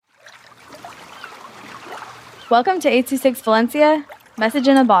Welcome to 826 Valencia, message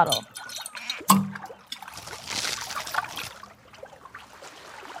in a bottle.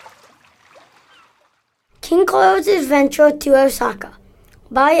 King Carl's Adventure to Osaka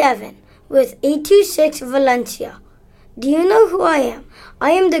by Evan with 826 Valencia. Do you know who I am?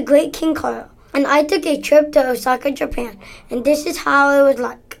 I am the great King Carl, and I took a trip to Osaka, Japan, and this is how it was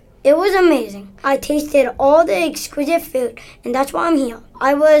like. It was amazing. I tasted all the exquisite food, and that's why I'm here.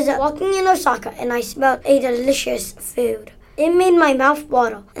 I was walking in Osaka, and I smelled a delicious food. It made my mouth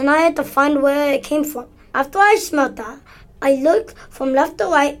water, and I had to find where it came from. After I smelled that, I looked from left to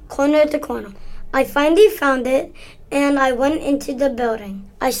right, corner to corner. I finally found it, and I went into the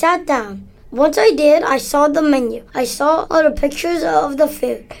building. I sat down. Once I did, I saw the menu. I saw all the pictures of the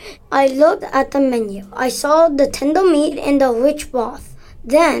food. I looked at the menu. I saw the tender meat and the rich broth.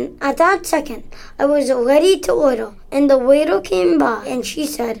 Then, at that second, I was ready to order, and the waiter came by, and she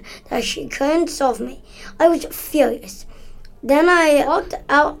said that she couldn't serve me. I was furious. Then I walked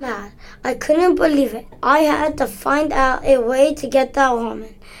out mad. I couldn't believe it. I had to find out a way to get that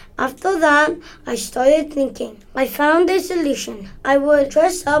ramen. After that, I started thinking. I found a solution. I would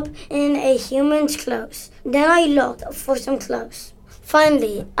dress up in a human's clothes. Then I looked for some clothes.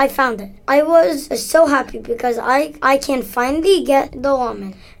 Finally, I found it. I was so happy because I can finally get the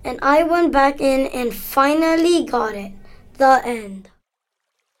ramen. And I went back in and finally got it. The end.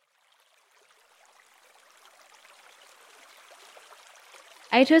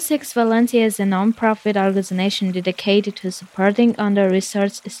 I26 Valencia is a non-profit organization dedicated to supporting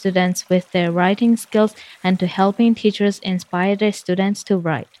under-researched students with their writing skills and to helping teachers inspire their students to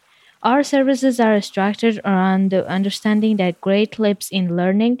write. Our services are structured around the understanding that great leaps in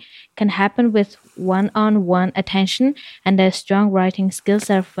learning can happen with one-on-one attention and that strong writing skills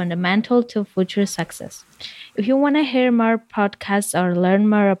are fundamental to future success. If you want to hear more podcasts or learn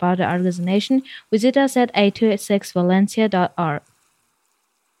more about the organization, visit us at 826valencia.org.